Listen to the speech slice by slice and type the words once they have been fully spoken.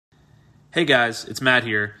Hey guys, it's Matt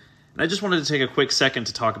here, and I just wanted to take a quick second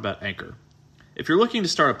to talk about Anchor. If you're looking to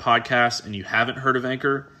start a podcast and you haven't heard of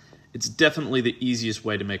Anchor, it's definitely the easiest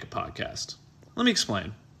way to make a podcast. Let me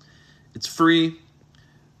explain. It's free.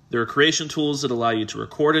 There are creation tools that allow you to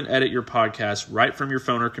record and edit your podcast right from your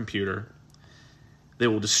phone or computer. They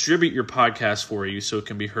will distribute your podcast for you so it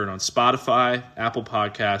can be heard on Spotify, Apple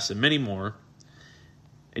Podcasts, and many more.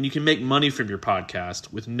 And you can make money from your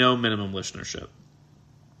podcast with no minimum listenership.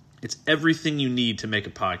 It's everything you need to make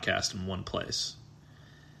a podcast in one place.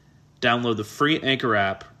 Download the free Anchor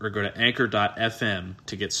app or go to anchor.fm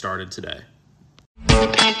to get started today.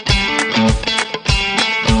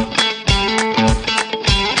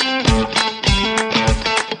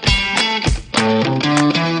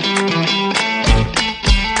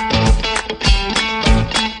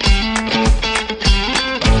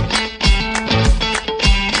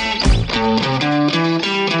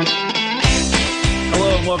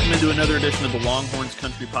 Welcome into another edition of the Longhorns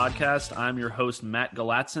Country Podcast. I'm your host, Matt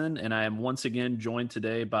Galatzin, and I am once again joined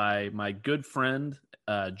today by my good friend,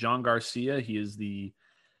 John Garcia. He is the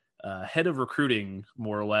head of recruiting,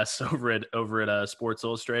 more or less, over at Sports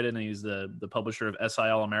Illustrated, and he's the publisher of SI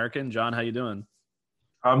All-American. John, how you doing?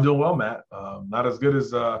 I'm doing well, Matt. Not as good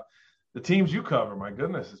as the teams you cover. My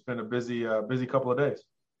goodness, it's been a busy couple of days.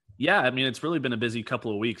 Yeah, I mean, it's really been a busy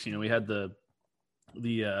couple of weeks. You know, we had the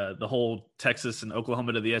whole Texas and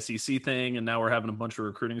Oklahoma to the SEC thing, and now we're having a bunch of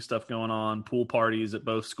recruiting stuff going on, pool parties at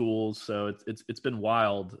both schools. So it's been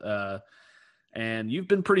wild. And you've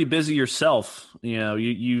been pretty busy yourself. You know,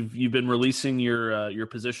 you've been releasing your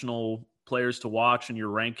positional players to watch and your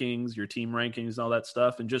rankings, your team rankings, and all that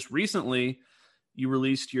stuff. And just recently, you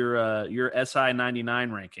released your SI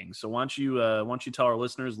 99 rankings. So why don't you tell our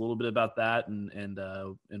listeners a little bit about that, and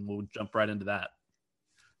we'll jump right into that.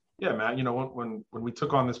 Yeah, Matt, you know, when we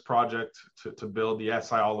took on this project to build the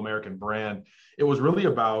SI All-American brand, it was really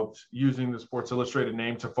about using the Sports Illustrated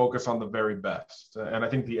name to focus on the very best. And I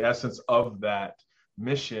think the essence of that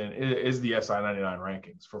mission is the SI 99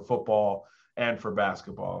 rankings for football and for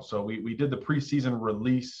basketball. So we did the preseason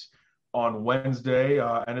release on Wednesday,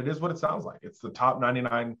 and it is what it sounds like. It's the top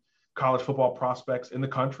 99 college football prospects in the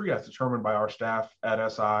country as determined by our staff at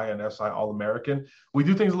SI and SI All-American. We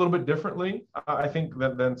do things a little bit differently, I think,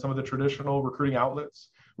 than some of the traditional recruiting outlets.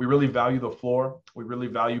 We really value the floor. We really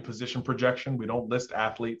value position projection. We don't list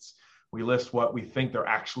athletes. We list what we think they're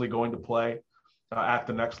actually going to play at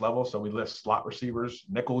the next level. So we list slot receivers,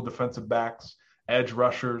 nickel defensive backs, edge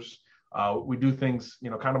rushers. We do things, you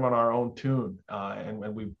know, kind of on our own tune.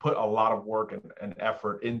 And we put a lot of work and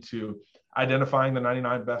effort into identifying the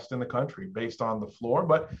 99 best in the country based on the floor,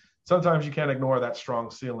 but sometimes you can't ignore that strong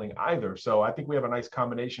ceiling either. So I think we have a nice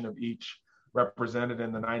combination of each represented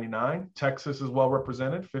in the 99. Texas is well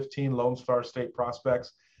represented. 15 Lone Star State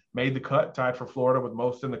prospects made the cut, tied for Florida with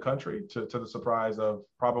most in the country, to the surprise of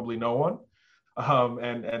probably no one.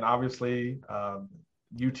 And obviously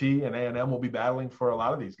UT and A&M will be battling for a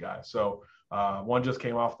lot of these guys. So one just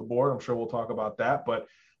came off the board. I'm sure we'll talk about that, but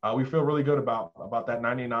we feel really good about that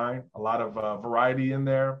 99. A lot of variety in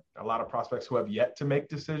there, a lot of prospects who have yet to make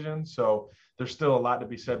decisions. So there's still a lot to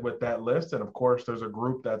be said with that list. And of course, there's a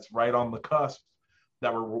group that's right on the cusp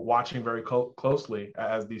that we're watching very closely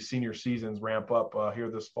as these senior seasons ramp up here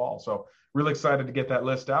this fall. So really excited to get that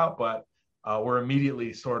list out, but we're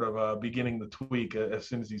immediately sort of beginning the tweak as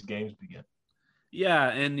soon as these games begin. Yeah,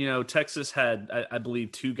 and, you know, Texas had, I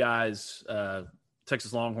believe, two guys,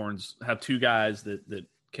 Texas Longhorns have two guys that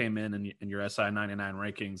came in your SI 99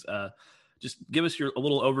 rankings. Just give us a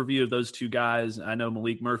little overview of those two guys. I know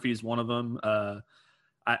Malik Murphy is one of them.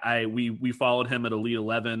 We followed him at Elite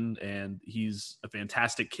 11, and he's a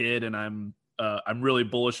fantastic kid, and I'm really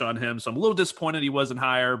bullish on him. So I'm a little disappointed he wasn't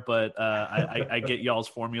higher, but I get y'all's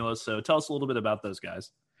formula. So tell us a little bit about those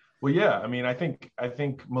guys. Well, yeah, I mean, I think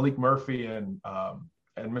Malik Murphy and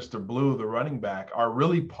Mr. Blue, the running back, are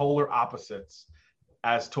really polar opposites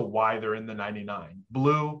as to why they're in the 99.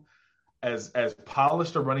 Blue, as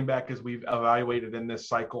polished a running back as we've evaluated in this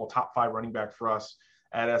cycle, top 5 running back for us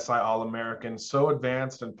at SI All-American, so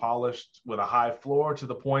advanced and polished with a high floor to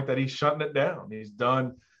the point that he's shutting it down. He's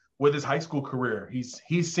done with his high school career. He's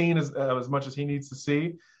seen as much as he needs to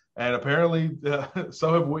see, and apparently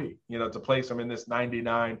so have we, you know, to place him in this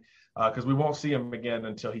 99 because we won't see him again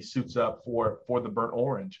until he suits up for the burnt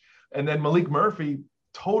orange. And then Malik Murphy,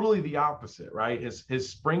 totally the opposite, right? His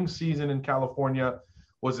spring season in California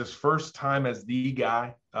was his first time as the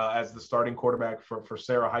guy, as the starting quarterback for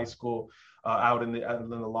Sarah High School out in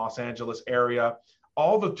the Los Angeles area.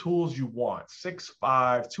 All the tools you want,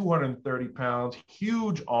 6'5", 230 pounds,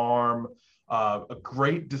 huge arm, a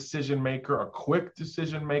great decision maker, a quick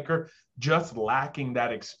decision maker, just lacking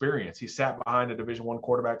that experience. He sat behind a Division I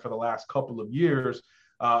quarterback for the last couple of years,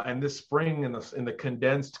 and this spring in the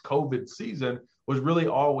condensed COVID season was really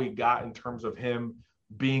all we got in terms of him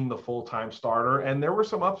being the full-time starter. And there were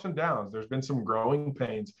some ups and downs. There's been some growing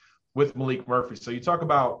pains with Malik Murphy. So you talk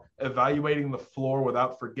about evaluating the floor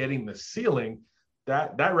without forgetting the ceiling.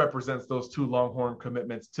 That represents those two Longhorn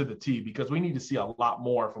commitments to the T, because we need to see a lot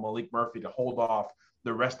more from Malik Murphy to hold off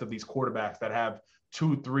the rest of these quarterbacks that have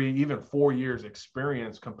 2, 3, even 4 years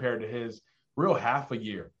experience compared to his real half a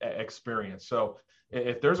year experience. So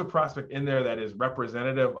if there's a prospect in there that is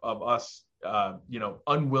representative of us,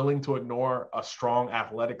 unwilling to ignore a strong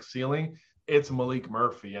athletic ceiling, it's Malik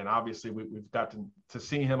Murphy. And obviously we've got to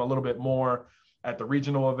see him a little bit more at the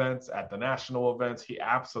regional events, at the national events. He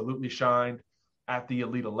absolutely shined at the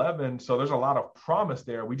Elite 11. So there's a lot of promise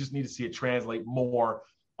there. We just need to see it translate more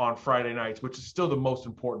on Friday nights, which is still the most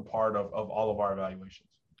important part of all of our evaluations.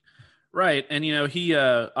 Right. And, he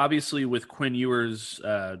obviously with Quinn Ewers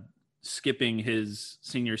skipping his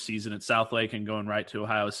senior season at Southlake and going right to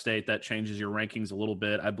Ohio State, that changes your rankings a little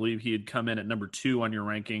bit. I believe he had come in at number 2 on your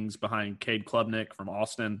rankings behind Cade Klubnik from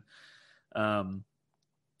Austin.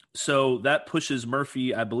 So that pushes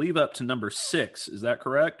Murphy, I believe, up to number 6. Is that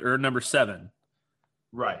correct? Or number 7?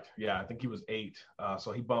 Right. Yeah, I think he was 8.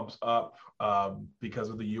 So he bumps up because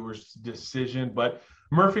of the Ewers decision. But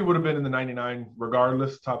Murphy would have been in the 99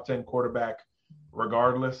 regardless, top 10 quarterback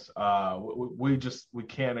regardless. We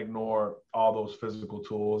can't ignore all those physical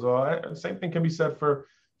tools. Same thing can be said for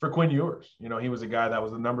Quinn Ewers. He was a guy that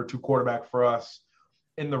was the number 2 quarterback for us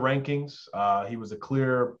in the rankings. He was a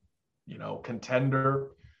clear, contender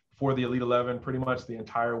for the Elite 11 pretty much the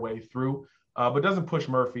entire way through. But doesn't push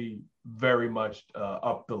Murphy very much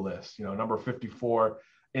up the list. Number 54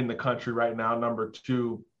 in the country right now, number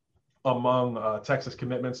 2 among Texas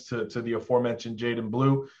commitments to the aforementioned Jaden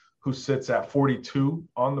Blue, who sits at 42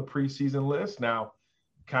 on the preseason list. Now,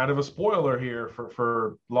 kind of a spoiler here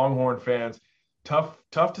for Longhorn fans. Tough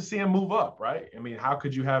to see him move up, right? I mean, how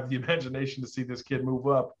could you have the imagination to see this kid move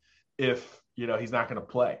up if, he's not going to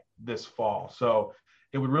play this fall? So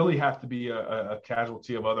it would really have to be a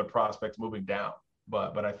casualty of other prospects moving down.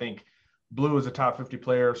 But I think Blue is a top 50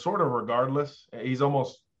 player, sort of regardless. He's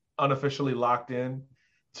almost unofficially locked in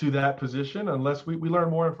to that position unless we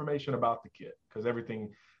learn more information about the kid, because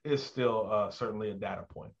everything is still certainly a data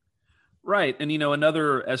point. Right. And,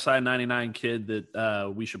 another SI 99 kid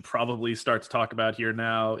that we should probably start to talk about here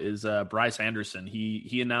now is Bryce Anderson.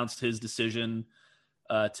 He announced his decision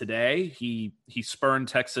today. He spurned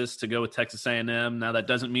Texas to go with Texas A&M. Now, that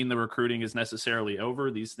doesn't mean the recruiting is necessarily over.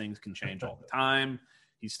 These things can change all the time.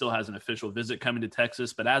 He still has an official visit coming to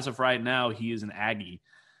Texas, but as of right now, he is an Aggie.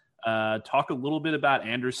 Talk a little bit about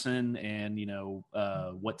Anderson and,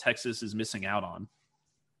 what Texas is missing out on.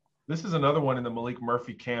 This is another one in the Malik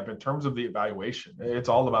Murphy camp in terms of the evaluation. It's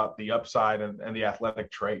all about the upside and the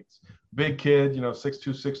athletic traits. Big kid, 6'2",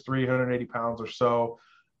 6'3", 180 pounds or so,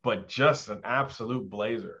 but just an absolute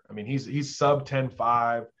blazer. I mean, he's sub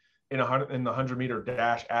 10.5 in the 100-meter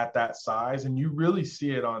dash at that size, and you really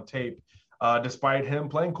see it on tape, despite him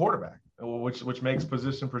playing quarterback, which makes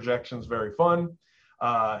position projections very fun.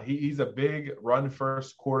 He's a big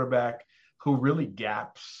run-first quarterback who really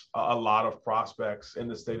gaps a lot of prospects in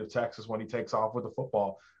the state of Texas when he takes off with the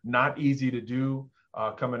football. Not easy to do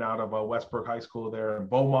coming out of Westbrook High School there in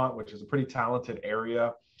Beaumont, which is a pretty talented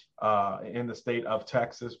area in the state of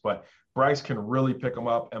Texas. But Bryce can really pick him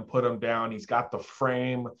up and put him down. He's got the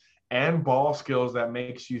frame and ball skills that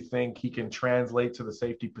makes you think he can translate to the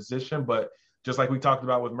safety position. But just like we talked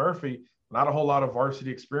about with Murphy, not a whole lot of varsity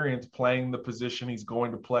experience playing the position he's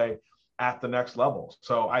going to play at the next level.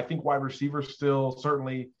 So I think wide receiver still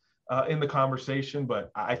certainly in the conversation,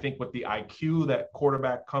 but I think with the IQ that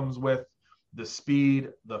quarterback comes with, the speed,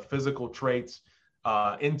 the physical traits,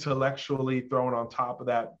 intellectually thrown on top of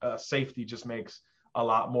that, safety just makes a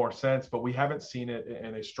lot more sense. But we haven't seen it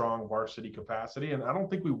in a strong varsity capacity, and I don't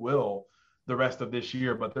think we will the rest of this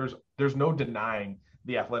year. But there's no denying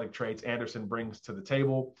the athletic traits Anderson brings to the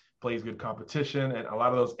table, plays good competition, and a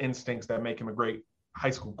lot of those instincts that make him a great high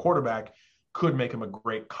school quarterback could make him a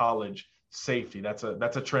great college safety. That's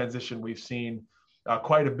a transition we've seen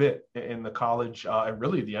quite a bit in the college and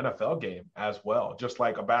really the NFL game as well. Just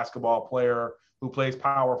like a basketball player who plays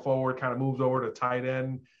power forward kind of moves over to tight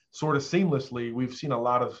end sort of seamlessly, we've seen a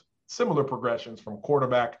lot of similar progressions from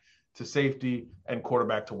quarterback to safety and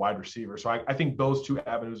quarterback to wide receiver. So I think those two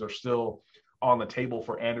avenues are still on the table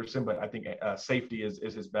for Anderson, but I think safety is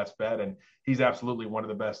his best bet, and he's absolutely one of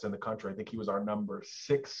the best in the country. I think he was our number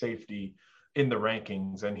 6 safety in the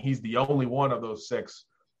rankings, and he's the only one of those 6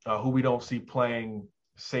 who we don't see playing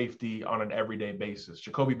safety on an everyday basis.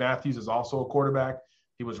 Jacoby Matthews is also a quarterback.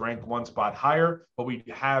 He was ranked 1 spot higher, but we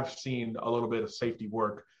have seen a little bit of safety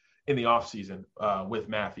work in the offseason with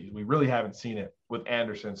Matthews. We really haven't seen it with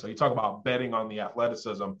Anderson. So you talk about betting on the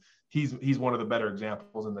athleticism. He's one of the better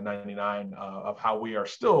examples in the 99 of how we are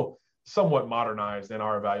still somewhat modernized in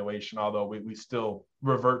our evaluation, although we still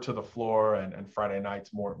revert to the floor and Friday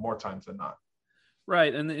nights more times than not.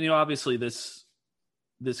 Right. And, obviously this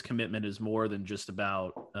commitment is more than just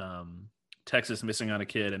about Texas missing on a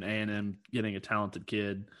kid and A&M getting a talented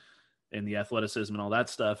kid and the athleticism and all that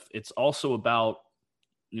stuff. It's also about,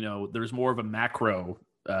 there's more of a macro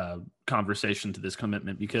conversation to this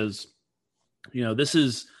commitment because, this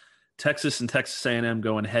is Texas and Texas A&M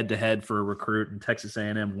going head to head for a recruit and Texas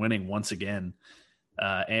A&M winning once again.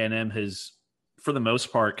 A&M has, for the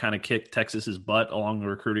most part, kind of kicked Texas's butt along the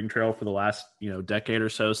recruiting trail for the last, decade or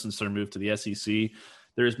so since their move to the SEC.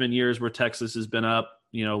 There's been years where Texas has been up,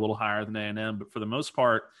 a little higher than A&M, but for the most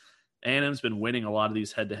part, A&M's been winning a lot of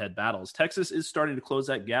these head-to-head battles. Texas is starting to close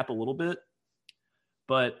that gap a little bit,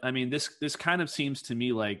 but I mean, this kind of seems to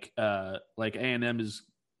me like A&M is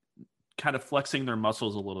kind of flexing their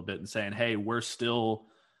muscles a little bit and saying, "Hey, we're still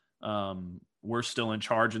in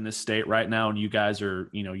charge in this state right now, and you guys are,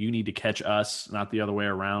 you need to catch us, not the other way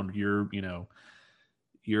around. You're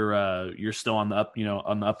still on the up,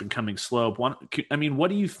 on the up and coming slope." What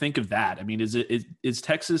do you think of that? I mean, is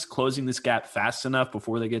Texas closing this gap fast enough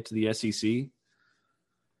before they get to the SEC?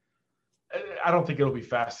 I don't think it'll be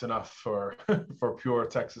fast enough for pure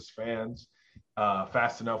Texas fans.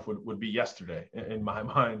 Fast enough would be yesterday in my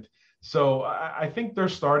mind. So I think they're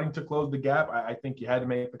starting to close the gap. I think you had to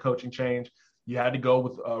make the coaching change. You had to go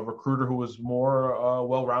with a recruiter who was more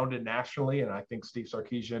well-rounded nationally, and I think Steve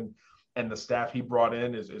Sarkisian and the staff he brought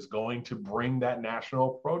in is going to bring that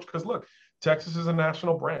national approach. Because look, Texas is a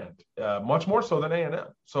national brand, much more so than A&M.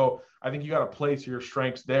 So I think you got to place your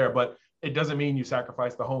strengths there, but it doesn't mean you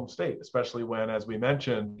sacrifice the home state, especially when, as we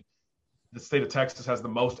mentioned, the state of Texas has the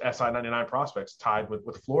most SI 99 prospects tied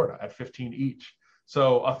with Florida at 15 each.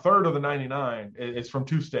 So a third of the 99 is from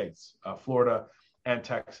 2 states, Florida and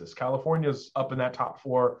Texas. California's up in that top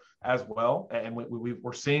 4 as well. And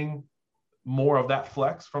we're seeing more of that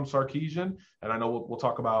flex from Sarkisian. And I know we'll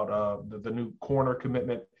talk about the new corner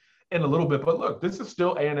commitment in a little bit. But look, this is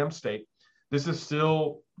still A&M State. This is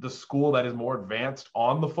still the school that is more advanced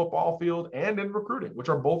on the football field and in recruiting, which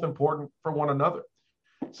are both important for one another.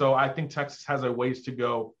 So I think Texas has a ways to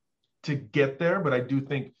go to get there. But I do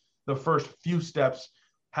think the first few steps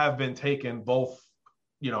have been taken both,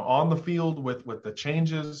 on the field with the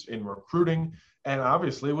changes in recruiting and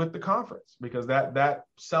obviously with the conference, because that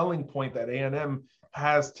selling point that A&M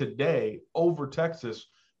has today over Texas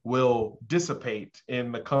will dissipate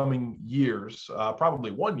in the coming years,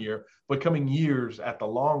 probably 1 year, but coming years at the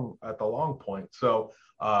long point. So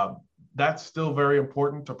that's still very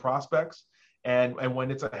important to prospects. And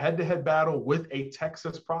when it's a head-to-head battle with a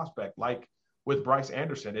Texas prospect, like with Bryce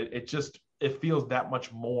Anderson, it feels that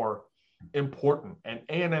much more important. And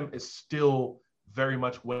A&M is still very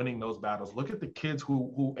much winning those battles. Look at the kids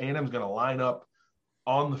who A&M is going to line up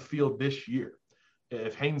on the field this year.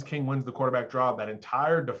 If Haynes King wins the quarterback job, that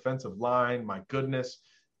entire defensive line, my goodness,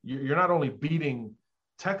 you're not only beating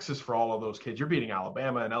Texas for all of those kids, you're beating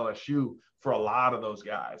Alabama and LSU for a lot of those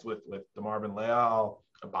guys with DeMarvin Leal,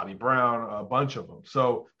 Bobby Brown, a bunch of them.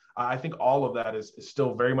 So I think all of that is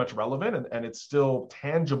still very much relevant and it's still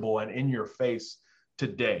tangible and in your face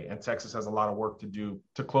today. And Texas has a lot of work to do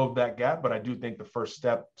to close that gap. But I do think the first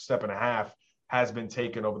step and a half has been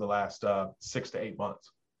taken over the last 6 to 8 months.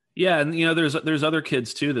 Yeah, and there's other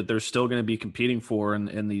kids too that they're still going to be competing for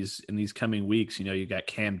in these coming weeks. You got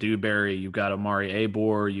Cam Dewberry, you've got Amari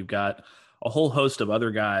Abor, you've got a whole host of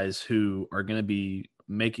other guys who are going to be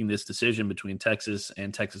making this decision between Texas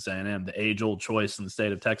and Texas A&M, the age-old choice in the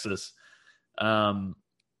state of Texas. Do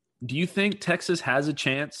you think Texas has a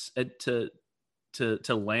chance to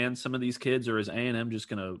land some of these kids, or is A&M just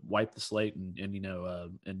going to wipe the slate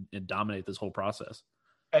and dominate this whole process?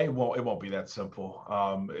 It won't be that simple,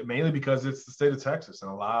 mainly because it's the state of Texas and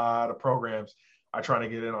a lot of programs are trying to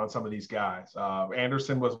get in on some of these guys.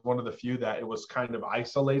 Anderson was one of the few that it was kind of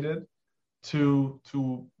isolated to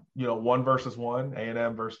 1 versus 1,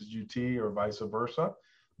 A&M versus UT or vice versa.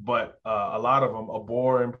 But a lot of them,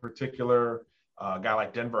 Abor in particular, a guy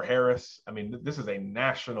like Denver Harris. I mean, this is a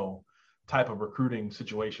national type of recruiting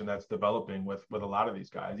situation that's developing with a lot of these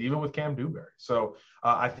guys, even with Cam Dewberry. So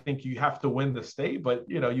I think you have to win the state, but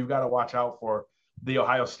you've got to watch out for the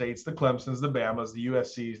Ohio States, the Clemsons, the Bamas, the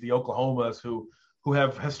USCs, the Oklahomas who who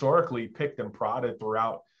have historically picked and prodded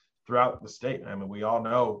throughout the state. I mean, we all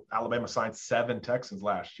know Alabama signed 7 Texans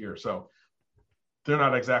last year, so they're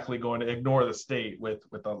not exactly going to ignore the state with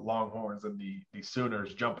the Longhorns and the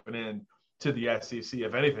Sooners jumping in to the SEC.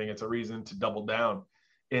 If anything, it's a reason to double down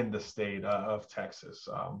in the state of Texas.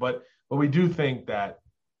 But we do think that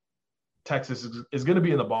Texas is going to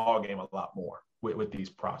be in the ball game a lot more with these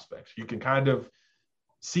prospects. You can kind of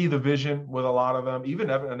see the vision with a lot of them.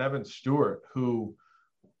 Even Evan Stewart, who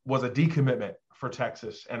was a decommitment for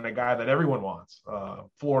Texas and a guy that everyone wants.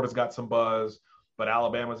 Florida's got some buzz, but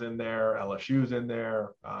Alabama's in there, LSU's in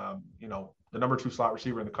there. The number 2 slot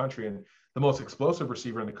receiver in the country and the most explosive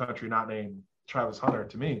receiver in the country, not named Travis Hunter,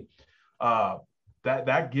 to me.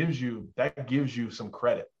 That gives you some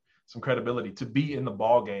credibility to be in the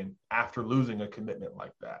ball game after losing a commitment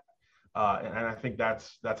like that. And I think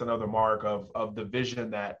that's another mark of the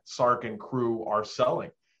vision that Sark and crew are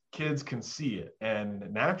selling. Kids can see it,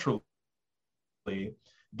 and naturally,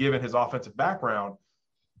 given his offensive background,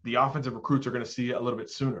 the offensive recruits are going to see it a little bit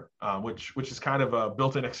sooner, which is kind of a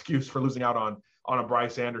built-in excuse for losing out on a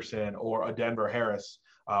Bryce Anderson or a Denver Harris,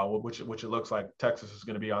 which it looks like Texas is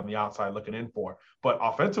going to be on the outside looking in for. But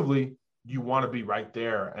offensively, you want to be right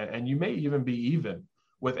there, and you may even be even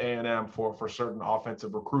with A&M for certain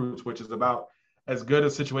offensive recruits, which is about as good a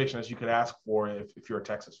situation as you could ask for if you're a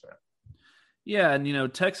Texas fan. Yeah,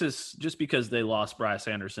 and Texas, just because they lost Bryce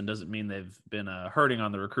Anderson doesn't mean they've been hurting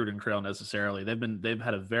on the recruiting trail necessarily. They've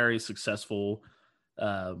had a very successful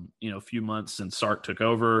few months since Sark took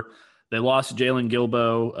over. They lost Jalen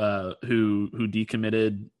Gilbo, who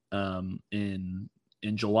decommitted in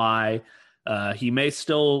July. He may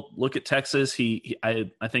still look at Texas.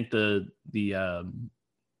 I think the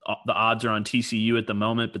odds are on TCU at the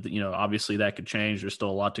moment, but obviously that could change. There's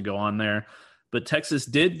still a lot to go on there. But Texas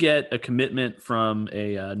did get a commitment from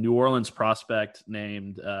a New Orleans prospect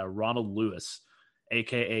named Ronald Lewis,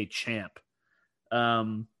 aka Champ.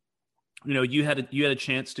 You had a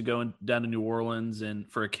chance to go down to New Orleans and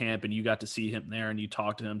for a camp, and you got to see him there, and you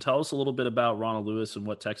talked to him. Tell us a little bit about Ronald Lewis and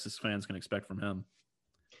what Texas fans can expect from him.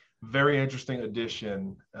 Very interesting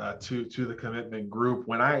addition to the commitment group.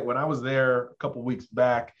 When I was there a couple weeks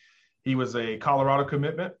back, he was a Colorado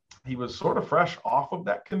commitment. He was sort of fresh off of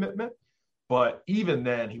that commitment. But even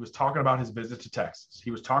then, he was talking about his visit to Texas.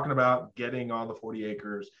 He was talking about getting on the 40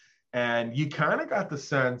 acres. And you kind of got the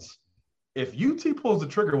sense, if UT pulls the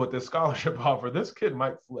trigger with this scholarship offer, this kid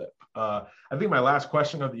might flip. I think my last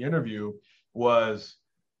question of the interview was,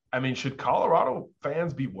 should Colorado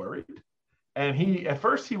fans be worried? And at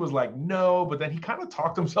first he was like, no, but then he kind of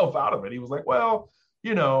talked himself out of it. He was like, well,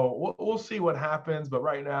 we'll see what happens. But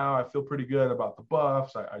right now I feel pretty good about the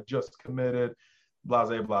Buffs. I just committed, blase.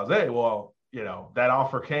 Well, that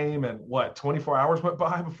offer came and 24 hours went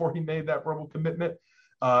by before he made that verbal commitment.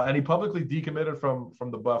 And he publicly decommitted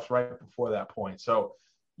from the Buffs right before that point. So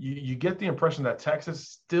you get the impression that Texas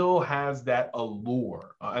still has that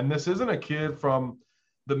allure. And this isn't a kid from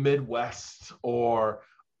the Midwest or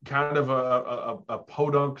kind of a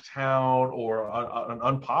podunk town or an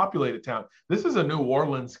unpopulated town. This is a New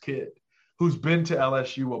Orleans kid who's been to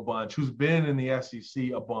LSU a bunch, who's been in the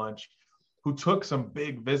SEC a bunch, who took some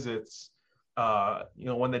big visits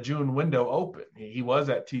when the June window opened. He was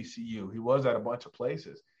at TCU. He was at a bunch of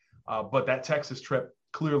places. But that Texas trip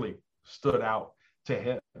clearly stood out to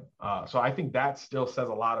him. So I think that still says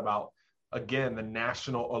a lot about, again, the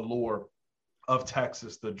national allure of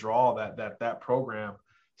Texas, the draw that program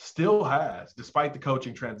still has, despite the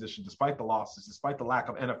coaching transition, despite the losses, despite the lack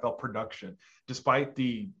of NFL production, despite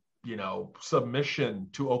the submission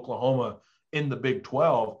to Oklahoma in the Big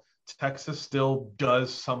 12. Texas still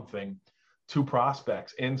does something to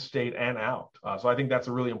prospects in state and out. So I think that's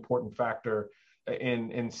a really important factor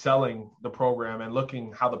in selling the program and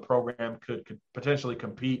looking how the program could potentially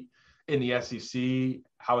compete in the SEC,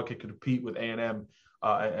 how it could compete with A&M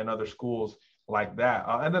and other schools like that.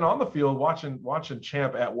 And then on the field, watching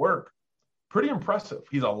Champ at work, pretty impressive.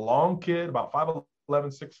 He's a long kid, about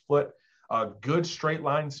 5'11", 6 foot, good straight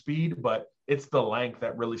line speed, but it's the length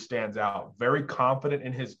that really stands out. Very confident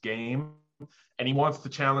in his game, and he wants to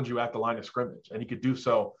challenge you at the line of scrimmage, and he could do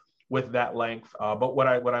so with that length. But what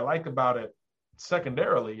I like about it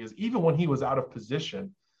secondarily is even when he was out of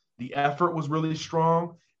position, the effort was really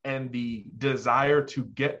strong, and the desire to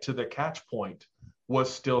get to the catch point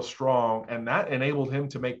was still strong, and that enabled him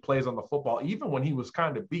to make plays on the football even when he was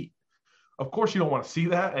kind of beat. Of course, you don't want to see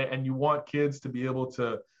that, and you want kids to be able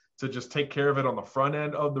to just take care of it on the front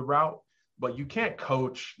end of the route. But you can't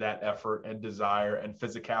coach that effort and desire and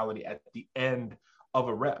physicality at the end of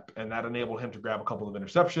a rep, and that enabled him to grab a couple of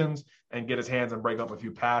interceptions and get his hands and break up a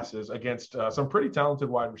few passes against some pretty talented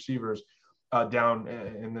wide receivers down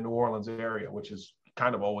in the New Orleans area, which is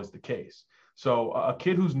kind of always the case. So a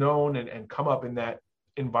kid who's known and come up in that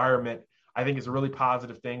environment, I think is a really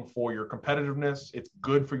positive thing for your competitiveness. It's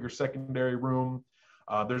good for your secondary room.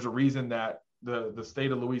 There's a reason that the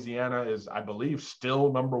state of Louisiana is, I believe,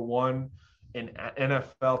 still number one in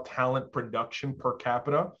NFL talent production per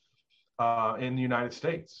capita in the United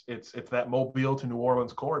States. It's that Mobile to New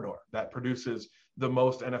Orleans corridor that produces the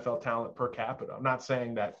most NFL talent per capita. I'm not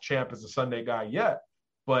saying that Champ is a Sunday guy yet,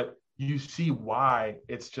 but you see why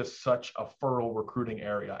it's just such a fertile recruiting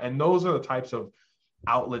area. And those are the types of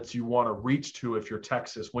outlets you want to reach to if you're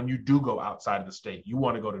Texas when you do go outside of the state. You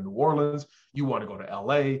want to go to New Orleans, you want to go to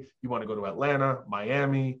LA, you want to go to Atlanta,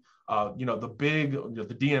 Miami, the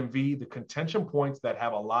DMV, the contention points that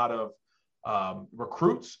have a lot of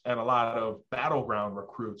recruits and a lot of battleground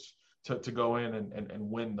recruits to go in and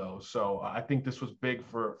win those. So I think this was big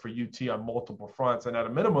for UT on multiple fronts. And at a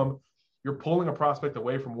minimum, you're pulling a prospect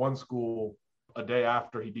away from one school a day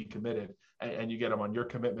after he decommitted, and you get him on your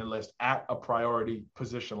commitment list at a priority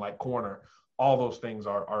position like corner. All those things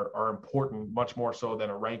are important, much more so than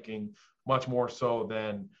a ranking, much more so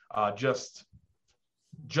than just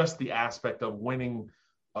the aspect of winning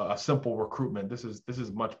a simple recruitment. This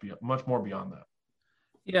is much more beyond that.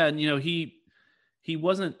 Yeah, and he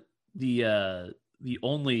wasn't the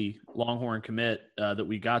only Longhorn commit that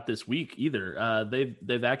we got this week either.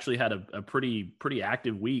 They've actually had a pretty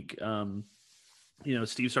active week.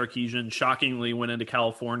 Steve Sarkisian shockingly went into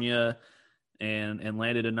California and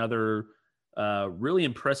landed another really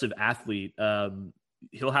impressive athlete.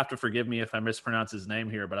 He'll have to forgive me if I mispronounce his name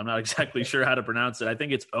here, but I'm not exactly sure how to pronounce it. I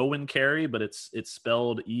think it's Owen Carey, but it's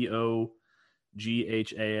spelled EOGHA,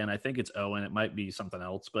 and I think it's Owen. It might be something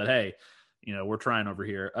else, but hey, we're trying over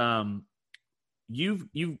here.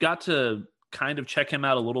 You've got to kind of check him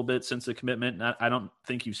out a little bit since the commitment. I don't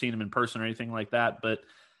think you've seen him in person or anything like that, but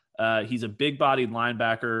he's a big-bodied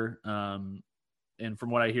linebacker, and from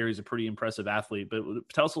what I hear, he's a pretty impressive athlete. But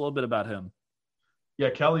tell us a little bit about him. Yeah,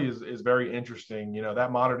 Kelly is very interesting.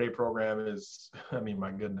 That modern day program is,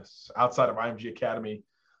 my goodness, outside of IMG Academy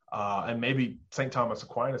and maybe St. Thomas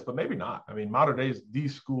Aquinas, but maybe not. Modern day is the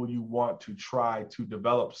school you want to try to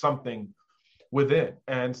develop something within.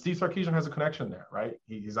 And Steve Sarkisian has a connection there, right?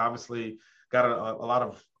 He's obviously got a lot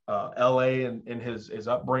of LA in his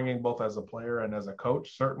upbringing, both as a player and as a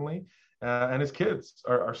coach, certainly. And his kids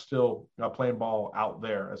are still playing ball out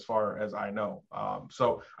there, as far as I know.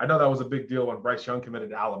 So I know that was a big deal when Bryce Young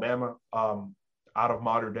committed to Alabama out of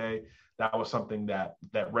modern day. That was something that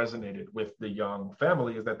resonated with the Young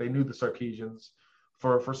family, is that they knew the Sarkisians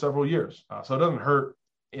for several years. So it doesn't hurt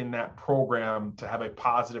in that program to have a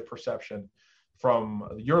positive perception from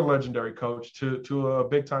your legendary coach to a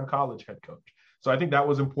big-time college head coach. So I think that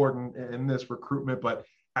was important in this recruitment. But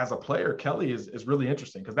as a player, Kelly is really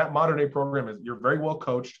interesting, because that modern day program you're very well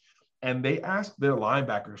coached, and they ask their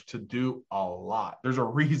linebackers to do a lot. There's a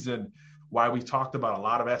reason why we talked about a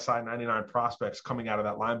lot of SI 99 prospects coming out of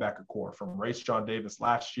that linebacker core, from Race John Davis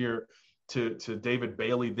last year to David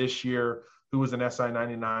Bailey this year, who was an SI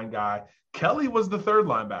 99 guy. Kelly was the third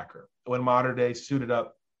linebacker when modern day suited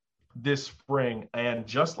up this spring. And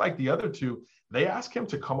just like the other two, they ask him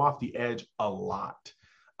to come off the edge a lot.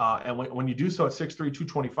 And when you do so at 6'3",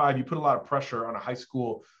 225, you put a lot of pressure on a high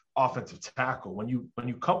school offensive tackle. When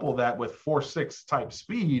you couple that with 4.6 type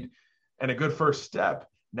speed and a good first step,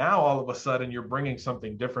 now all of a sudden you're bringing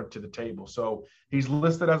something different to the table. So he's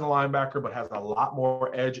listed as a linebacker, but has a lot more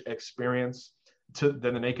edge experience than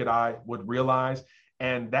the naked eye would realize.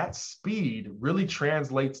 And that speed really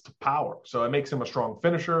translates to power. So it makes him a strong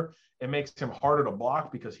finisher. It makes him harder to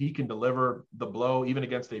block because he can deliver the blow even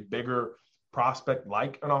against a bigger prospect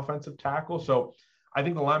like an offensive tackle. So I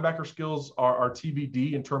think the linebacker skills are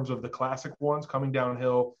TBD in terms of the classic ones, coming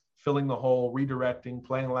downhill, filling the hole, redirecting,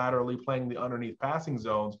 playing laterally, playing the underneath passing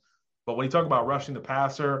zones. But when you talk about rushing the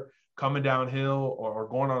passer, coming downhill, or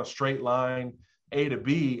going on a straight line, A to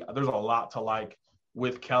B, there's a lot to like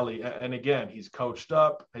with Kelly. And again, he's coached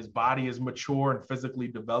up, his body is mature and physically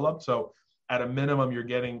developed. So at a minimum, you're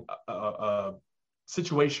getting a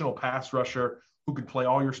situational pass rusher who can play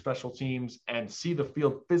all your special teams and see the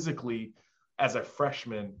field physically as a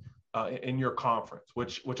freshman in your conference,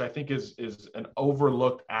 which I think is an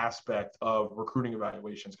overlooked aspect of recruiting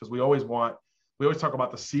evaluations, because we always talk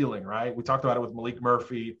about the ceiling, right? We talked about it with Malik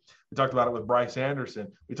Murphy. We talked about it with Bryce Anderson.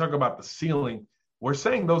 We talk about the ceiling. We're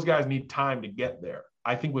saying those guys need time to get there.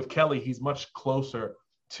 I think with Kelly, he's much closer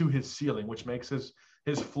to his ceiling, which makes his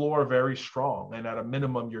his floor very strong. And at a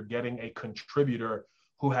minimum, you're getting a contributor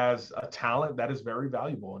who has a talent that is very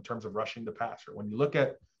valuable in terms of rushing the passer. When you look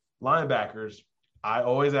at linebackers, I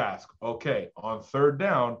always ask, okay, on third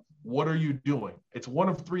down, what are you doing? It's one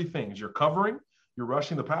of three things. You're covering, you're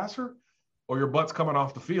rushing the passer, or your butt's coming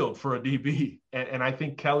off the field for a DB. And I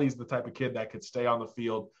think Kelly's the type of kid that could stay on the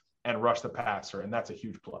field and rush the passer, and that's a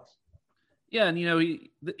huge plus. Yeah, and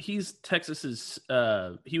he's Texas's.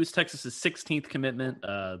 He was Texas's 16th commitment.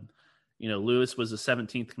 Lewis was a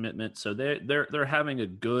 17th commitment. So they're having a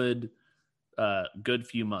good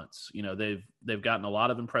few months. They've gotten a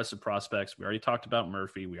lot of impressive prospects. We already talked about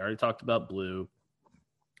Murphy. We already talked about Blue.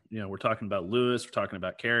 We're talking about Lewis. We're talking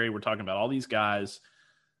about Carey. We're talking about all these guys.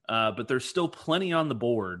 But there's still plenty on the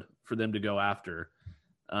board for them to go after.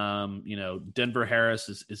 Denver Harris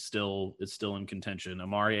is still in contention.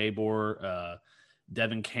 Amari Abor,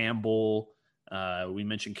 Devin Campbell. We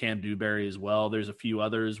mentioned Cam Dewberry as well. There's a few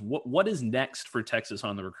others. What is next for Texas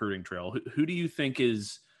on the recruiting trail? Who do you think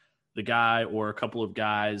is the guy or a couple of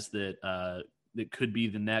guys that could be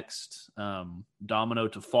the next domino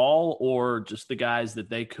to fall, or just the guys that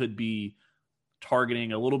they could be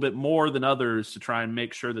targeting a little bit more than others to try and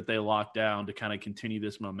make sure that they lock down to kind of continue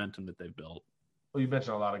this momentum that they've built? Well, you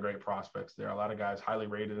mentioned a lot of great prospects there. A lot of guys highly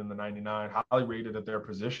rated in the 99, highly rated at their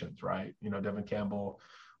positions, right? Devin Campbell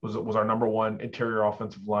was our number one interior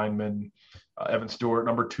offensive lineman. Evan Stewart,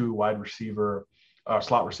 number 2 wide receiver,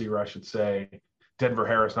 slot receiver, I should say. Denver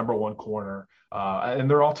Harris, number 1 corner. And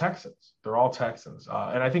they're all Texans.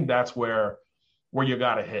 And I think that's where you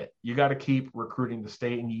got to hit. You got to keep recruiting the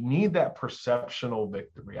state, and you need that perceptional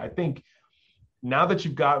victory. I think now that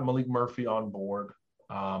you've got Malik Murphy on board,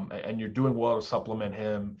 and you're doing well to supplement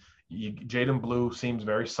him, Jaden Blue seems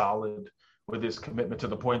very solid with his commitment to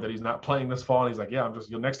the point that he's not playing this fall. And he's like, yeah,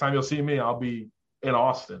 next time you'll see me, I'll be in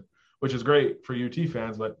Austin, which is great for UT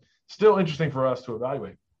fans, but still interesting for us to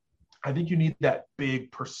evaluate. I think you need that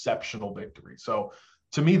big perceptional victory. So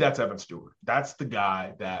to me, that's Evan Stewart. That's the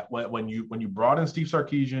guy that when you brought in Steve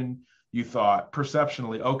Sarkisian, you thought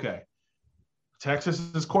perceptionally, okay,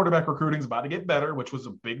 Texas's quarterback recruiting is about to get better, which was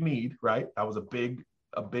a big need, right? That was a big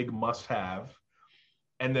must-have.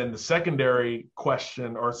 And then the secondary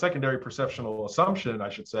question, or secondary perceptional assumption, I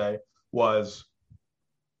should say, was,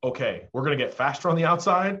 okay, we're going to get faster on the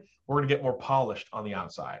outside. We're going to get more polished on the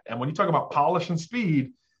outside. And when you talk about polish and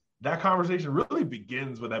speed, that conversation really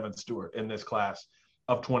begins with Evan Stewart in this class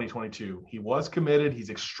of 2022. He was committed.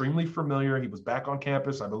 He's extremely familiar. He was back on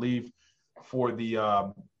campus, I believe, for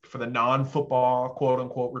the non-football, quote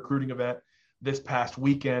unquote, recruiting event this past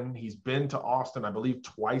weekend. He's been to Austin, I believe,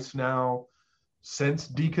 twice now since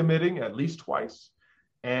decommitting, at least twice.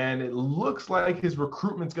 And it looks like his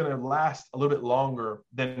recruitment's going to last a little bit longer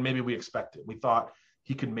than maybe we expected. We thought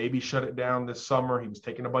he could maybe shut it down this summer. He was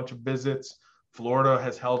taking a bunch of visits. Florida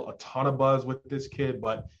has held a ton of buzz with this kid,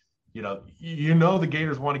 but the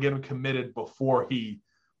Gators want to get him committed before he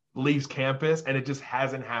leaves campus, and it just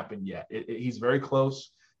hasn't happened yet. He's very close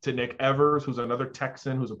to Nick Evers, who's another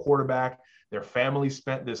Texan, who's a quarterback. Their family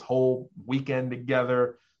spent this whole weekend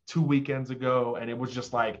together 2 weekends ago, and it was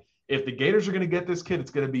just like, if the Gators are going to get this kid,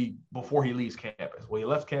 it's going to be before he leaves campus. Well, he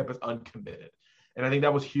left campus uncommitted, and I think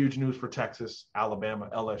that was huge news for Texas, Alabama,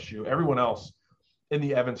 LSU, everyone else in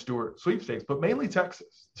the Evan Stewart sweepstakes, but mainly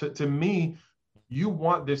Texas. To me, you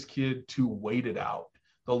want this kid to wait it out.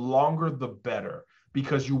 The longer, the better,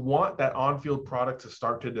 because you want that on-field product to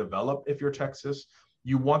start to develop if you're Texas.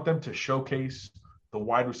 You want them to showcase the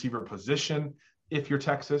wide receiver position if you're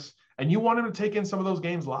Texas, and you want him to take in some of those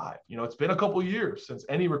games live. It's been a couple years since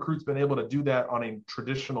any recruit's been able to do that on a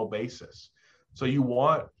traditional basis. So you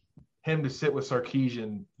want him to sit with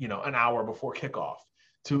Sarkisian, an hour before kickoff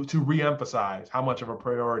to reemphasize how much of a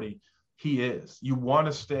priority he is. You want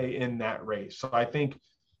to stay in that race. So I think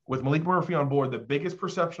with Malik Murphy on board, the biggest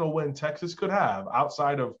perceptional win Texas could have,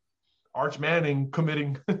 outside of Arch Manning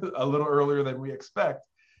committing a little earlier than we expect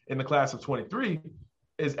in the class of 23,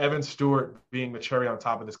 is Evan Stewart being the cherry on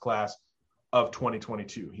top of this class of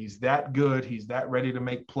 2022. He's that good. He's that ready to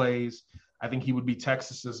make plays. I think he would be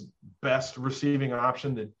Texas's best receiving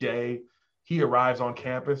option the day he arrives on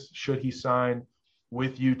campus, should he sign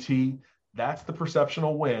with UT. That's the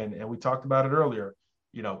perceptional win. And we talked about it earlier,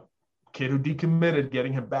 kid who decommitted,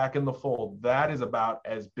 getting him back in the fold. That is about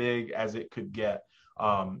as big as it could get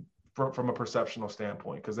from a perceptional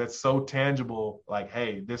standpoint, because that's so tangible. Like,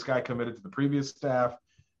 hey, this guy committed to the previous staff.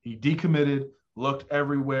 He decommitted, looked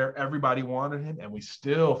everywhere. Everybody wanted him, and we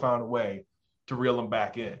still found a way to reel him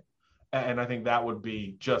back in. And I think that would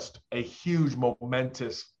be just a huge,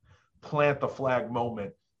 momentous plant the flag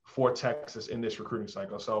moment for Texas in this recruiting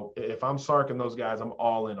cycle. So if I'm Sark and those guys, I'm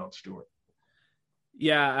all in on Stewart.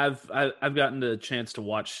 Yeah, I've gotten the chance to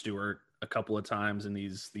watch Stewart a couple of times in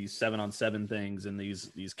these 7-on-7 things and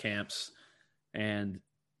these camps, and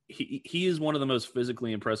he is one of the most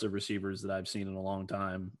physically impressive receivers that I've seen in a long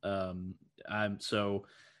time. I'm so,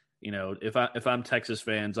 if I'm Texas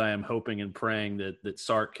fans, I am hoping and praying that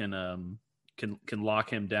Sark can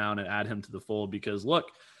lock him down and add him to the fold, because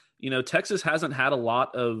look, Texas hasn't had a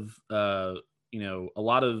lot of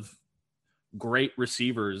great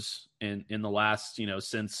receivers in the last,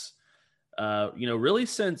 since really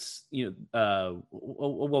since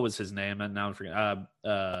what was his name? And now I'm forgetting.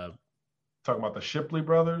 Talking about the Shipley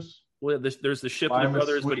brothers. Well, there's the Shipley Limas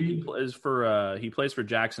brothers, but Sweet. he plays for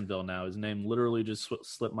Jacksonville now. His name literally just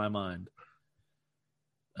slipped my mind.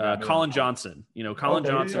 Colin Johnson. Colin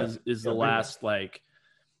Johnson is the last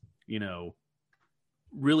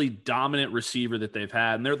really dominant receiver that they've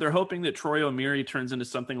had, and they're hoping that Troy O'Meary turns into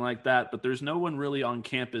something like that. But there's no one really on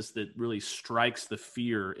campus that really strikes the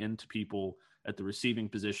fear into people at the receiving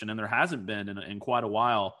position, and there hasn't been in quite a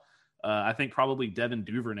while. I think probably Devin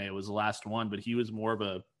Duvernay was the last one, but he was more of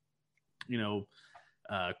a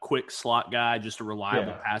quick slot guy, just a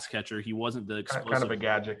reliable pass catcher. He wasn't the explosive kind of a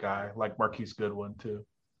gadget guy, like Marquise Goodwin too.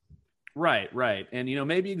 Right. And,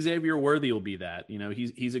 maybe Xavier Worthy will be that.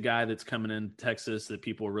 He's a guy that's coming in Texas that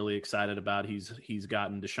people are really excited about. He's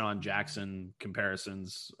gotten Deshaun Jackson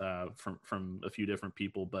comparisons from a few different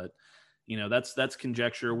people, but that's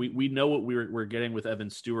conjecture. We know what we're getting with Evan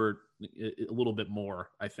Stewart a little bit more,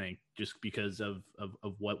 I think, just because of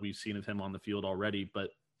what we've seen of him on the field already. But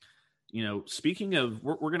speaking of,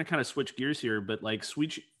 we're going to kind of switch gears here, but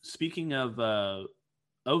speaking of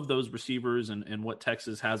those receivers and what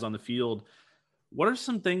Texas has on the field, what are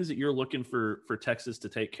some things that you're looking for Texas to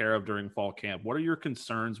take care of during fall camp? What are your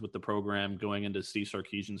concerns with the program going into Steve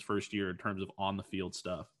Sarkisian's first year in terms of on the field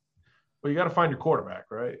stuff? Well, you got to find your quarterback,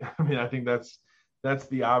 right? I mean, I think that's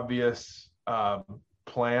the obvious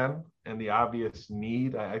plan and the obvious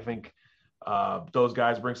need. I think those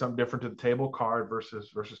guys bring something different to the table. Card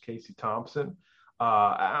versus Casey Thompson.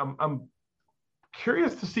 I'm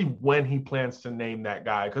curious to see when he plans to name that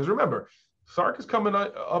guy, because remember, Sark is coming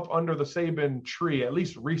up under the Saban tree, at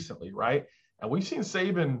least recently, right? And we've seen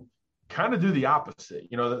Saban kind of do the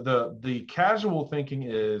opposite. The casual thinking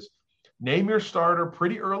is name your starter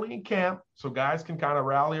pretty early in camp so guys can kind of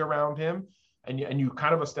rally around him, and you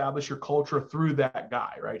kind of establish your culture through that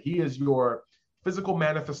guy, right? He is your physical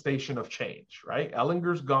manifestation of change, right?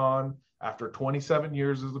 Ellinger's gone after 27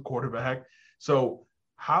 years as the quarterback. So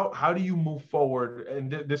how do you move forward?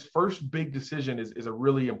 And this first big decision is a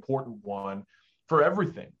really important one for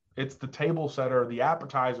everything. It's the table setter, the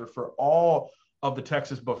appetizer for all of the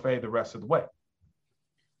Texas buffet the rest of the way.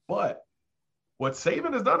 But what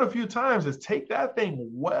Saban has done a few times is take that thing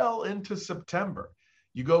well into September.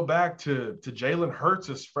 You go back to Jalen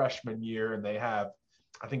Hurts' freshman year, and they have,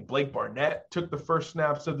 I think Blake Barnett took the first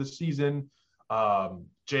snaps of the season.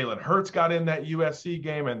 Jalen Hurts got in that USC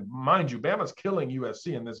game, and mind you, Bama's killing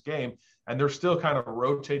USC in this game, and they're still kind of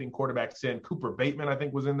rotating quarterbacks in. Cooper Bateman, I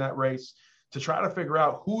think, was in that race to try to figure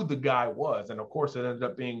out who the guy was. And of course, it ended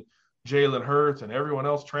up being Jalen Hurts, and everyone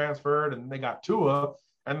else transferred, and they got Tua.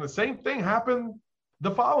 And the same thing happened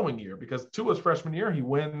the following year, because Tua's freshman year, he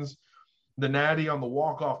wins the Natty on the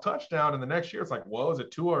walk-off touchdown, and the next year it's like, well, is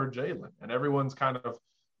it Tua or Jalen? And everyone's kind of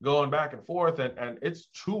going back and forth, and it's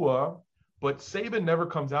Tua. But Saban never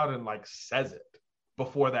comes out and says it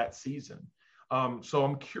before that season. So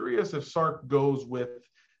I'm curious if Sark goes with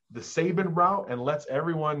the Saban route and lets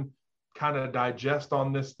everyone kind of digest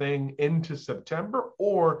on this thing into September,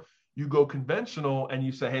 or you go conventional and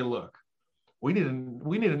you say, hey, look, we need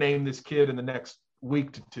to name this kid in the next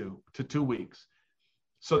week to 2 weeks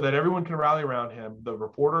so that everyone can rally around him. The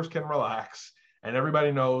reporters can relax, and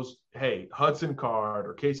everybody knows, hey, Hudson Card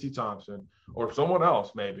or Casey Thompson or someone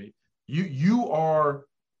else maybe, You are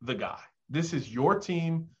the guy. This is your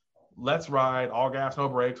team. Let's ride. All gas, no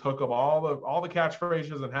brakes. Hook up all the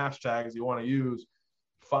catchphrases and hashtags you want to use.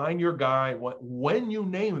 Find your guy. When you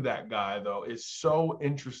name that guy, though, is so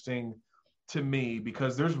interesting to me,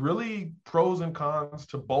 because there's really pros and cons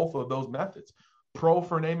to both of those methods. Pro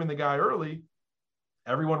for naming the guy early.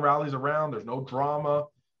 Everyone rallies around. There's no drama.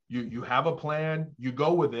 You have a plan. You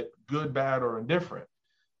go with it, good, bad, or indifferent.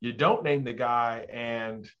 You don't name the guy,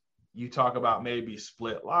 and you talk about maybe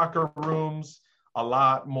split locker rooms, a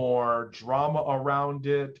lot more drama around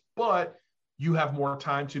it, but you have more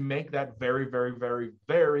time to make that very, very, very,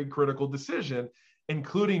 very critical decision,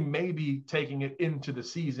 including maybe taking it into the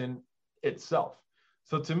season itself.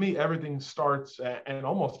 So to me, everything starts and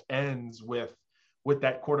almost ends with with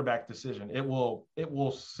that quarterback decision. It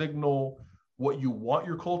will signal what you want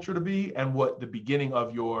your culture to be and what the beginning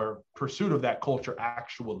of your pursuit of that culture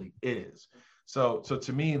actually is. So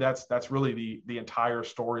to me, that's really the entire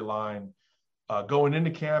storyline going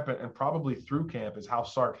into camp and probably through camp is how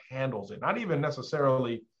Sark handles it. Not even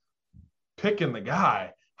necessarily picking the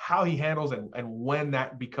guy, how he handles and when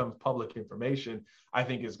that becomes public information, I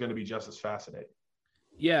think is going to be just as fascinating.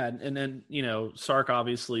 Yeah, and then Sark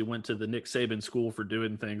obviously went to the Nick Saban school for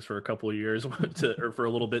doing things for a couple of years, or for a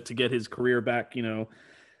little bit to get his career back, to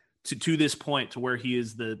this point to where he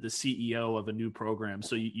is the CEO of a new program.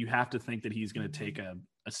 So you have to think that he's going to take a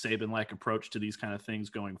Saban-like approach to these kind of things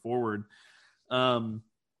going forward.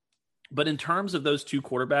 But in terms of those two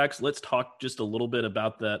quarterbacks, let's talk just a little bit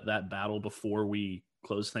about that battle before we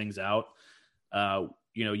close things out.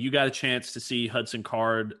 You got a chance to see Hudson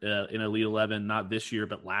Card in Elite 11, not this year,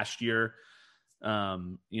 but last year.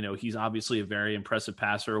 He's obviously a very impressive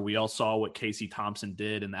passer. We all saw what Casey Thompson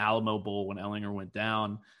did in the Alamo Bowl when Ellinger went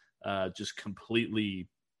down, just completely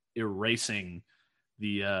erasing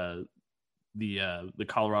the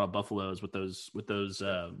Colorado Buffaloes with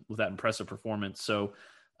that impressive performance. So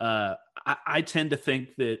I tend to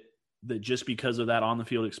think that just because of that on the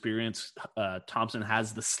field experience, Thompson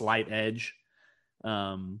has the slight edge.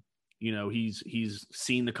 He's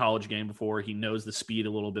seen the college game before. He knows the speed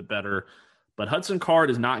a little bit better, but Hudson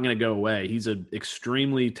Card is not going to go away. He's an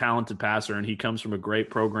extremely talented passer, and he comes from a great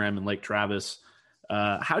program in Lake Travis.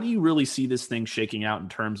 How do you really see this thing shaking out in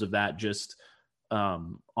terms of that just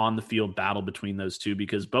on the field battle between those two?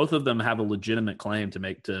 Because both of them have a legitimate claim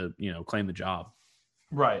to claim the job.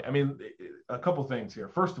 Right. I mean, a couple things here.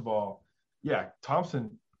 First of all, yeah,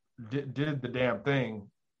 Thompson did the damn thing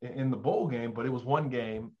in the bowl game, but it was one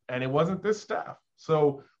game and it wasn't this staff.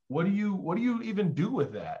 So what do you even do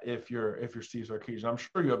with that if you're Steve Sarkisian? I'm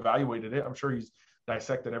sure you evaluated it. I'm sure he's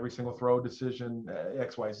dissected every single throw decision,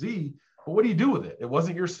 XYZ, but what do you do with it? It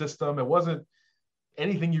wasn't your system. It wasn't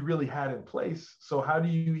anything you really had in place. So how do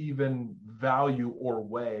you even value or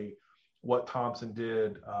weigh what Thompson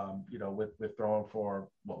did, with throwing for,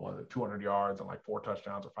 200 yards and like 4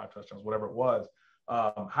 touchdowns or 5 touchdowns, whatever it was.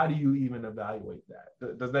 How do you even evaluate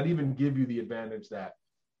that? Does that even give you the advantage that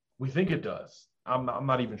we think it does? I'm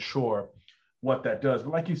not even sure what that does.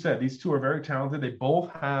 But like you said, these two are very talented. They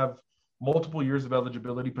both have multiple years of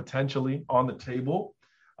eligibility potentially on the table.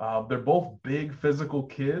 They're both big physical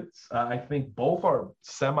kids. I think both are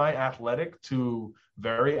semi-athletic to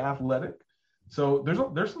very athletic. So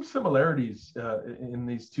there's some similarities in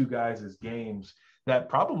these two guys' games that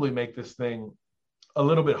probably make this thing a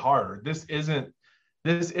little bit harder. This isn't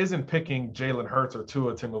picking Jalen Hurts or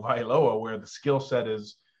Tua Tagovailoa, where the skill set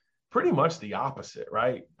is pretty much the opposite,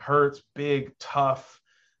 right? Hurts, big, tough,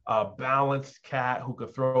 balanced cat who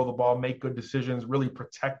could throw the ball, make good decisions, really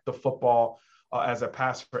protect the football as a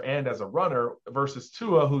passer and as a runner, versus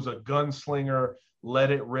Tua, who's a gunslinger,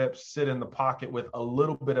 let it rip, sit in the pocket with a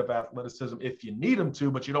little bit of athleticism if you need him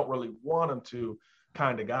to, but you don't really want him to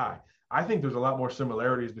kind of guy. I think there's a lot more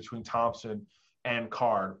similarities between Thompson and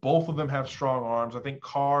Card. Both of them have strong arms. I think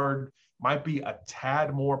Card might be a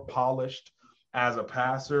tad more polished as a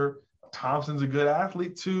passer. Thompson's a good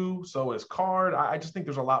athlete too, so is Card. I just think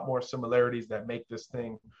there's a lot more similarities that make this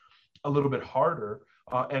thing a little bit harder.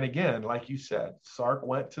 And again, like you said, Sark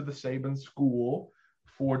went to the Saban school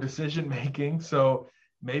for decision making. So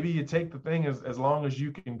maybe you take the thing as long as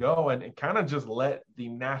you can go and kind of just let the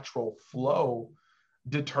natural flow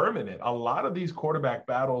determine it. A lot of these quarterback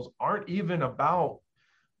battles aren't even about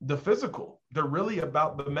the physical. They're really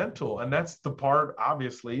about the mental. And that's the part,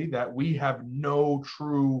 obviously, that we have no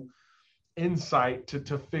true insight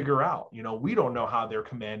to figure out. We don't know how they're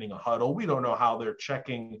commanding a huddle. We don't know how they're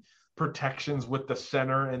checking protections with the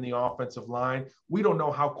center and the offensive line. We don't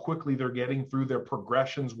know how quickly they're getting through their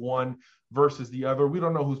progressions one versus the other. We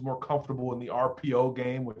don't know who's more comfortable in the RPO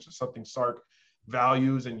game, which is something Sark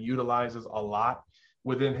values and utilizes a lot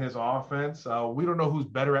within his offense. We don't know who's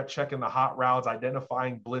better at checking the hot routes,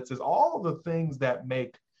 identifying blitzes, all the things that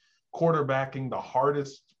make quarterbacking the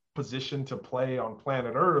hardest position to play on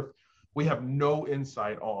planet Earth. We have no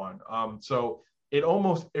insight on. So it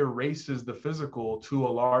almost erases the physical to a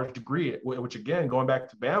large degree, which again, going back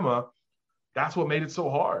to Bama, that's what made it so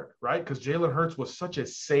hard, right? Because Jalen Hurts was such a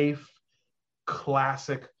safe,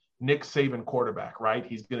 classic Nick Saban quarterback, right?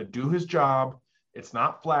 He's going to do his job. It's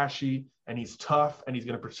not flashy, and he's tough, and he's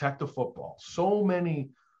going to protect the football. So many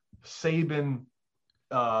Saban,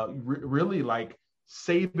 really like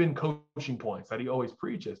Saban coaching points that he always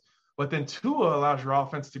preaches. But then Tua allows your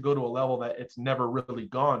offense to go to a level that it's never really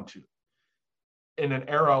gone to, in an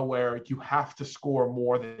era where you have to score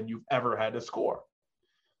more than you've ever had to score.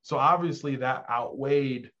 So obviously that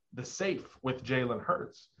outweighed the safe with Jalen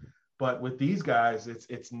Hurts. But with these guys,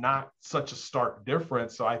 it's not such a stark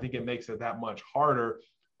difference. So I think it makes it that much harder,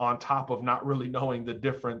 on top of not really knowing the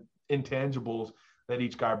different intangibles that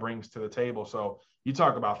each guy brings to the table. So you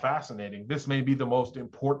talk about fascinating. This may be the most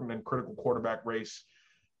important and critical quarterback race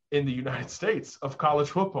in the United States of college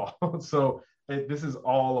football. So this is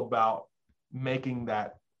all about making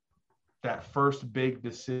that first big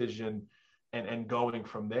decision and going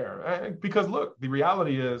from there. Because look, the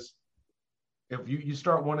reality is, if you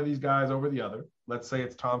start one of these guys over the other, let's say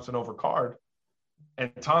it's Thompson over Card, and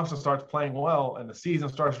Thompson starts playing well and the season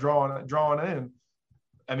starts drawing in,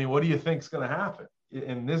 I mean, what do you think is going to happen?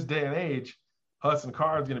 In this day and age, Hudson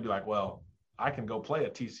Card's going to be like, well, I can go play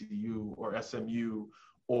at TCU or SMU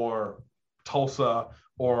or Tulsa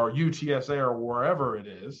or UTSA or wherever it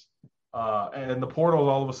is. And the portal is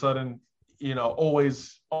all of a sudden,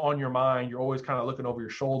 always on your mind. You're always kind of looking over your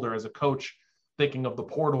shoulder as a coach, thinking of the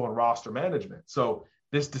portal and roster management. So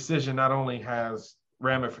this decision not only has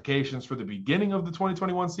ramifications for the beginning of the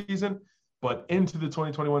 2021 season, but into the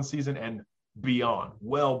 2021 season and beyond,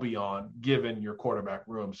 well beyond, given your quarterback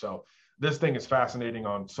room. So this thing is fascinating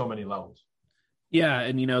on so many levels. Yeah.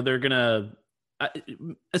 And, they're going to,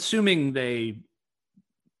 assuming that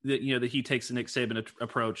he takes the Nick Saban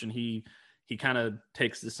approach and he kind of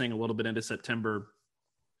takes this thing a little bit into September,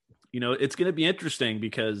 it's going to be interesting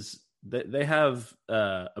because they have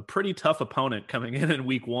a pretty tough opponent coming in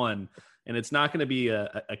week one, and it's not going to be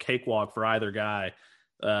a cakewalk for either guy.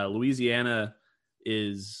 Louisiana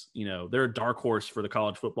is, they're a dark horse for the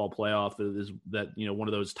college football playoff. That one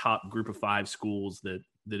of those top group of 5 schools that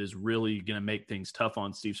is really going to make things tough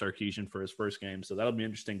on Steve Sarkisian for his first game. So that'll be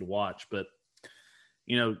interesting to watch. But,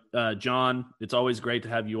 John, it's always great to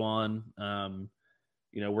have you on.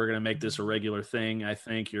 We're going to make this a regular thing. I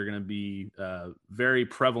think you're going to be very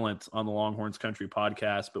prevalent on the Longhorns Country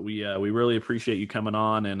podcast, but we really appreciate you coming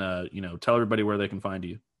on and, tell everybody where they can find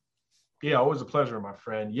you. Yeah, always a pleasure, my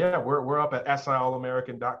friend. Yeah, we're up at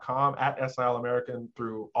siallamerican.com, at siallamerican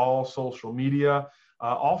through all social media,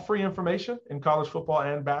 all free information in college football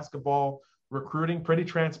and basketball recruiting, pretty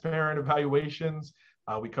transparent evaluations.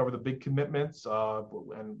 We cover the big commitments,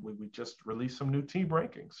 and we just released some new team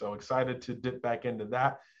rankings. So excited to dip back into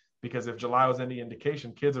that, because if July was any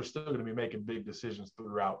indication, kids are still going to be making big decisions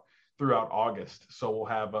throughout August. So we'll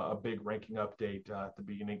have a big ranking update at the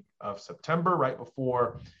beginning of September, right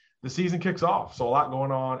before the season kicks off. So a lot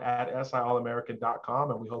going on at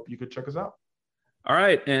siallamerican.com, and we hope you could check us out. All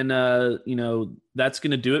right. And, that's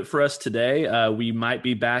going to do it for us today. We might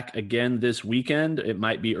be back again this weekend. It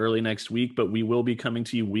might be early next week, but we will be coming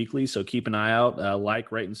to you weekly. So keep an eye out,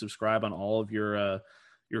 like, rate, and subscribe on all of your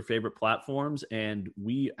favorite platforms. And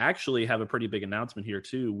we actually have a pretty big announcement here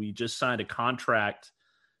too. We just signed a contract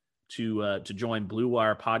to join Blue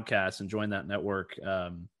Wire Podcasts and join that network.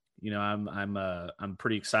 I'm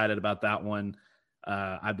pretty excited about that one.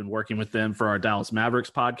 I've been working with them for our Dallas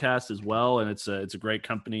Mavericks podcast as well, and it's a great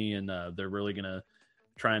company, and they're really going to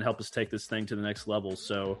try and help us take this thing to the next level.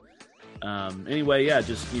 So anyway, yeah,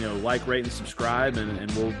 just like, rate, and subscribe,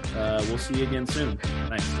 and we'll see you again soon.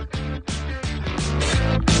 Thanks.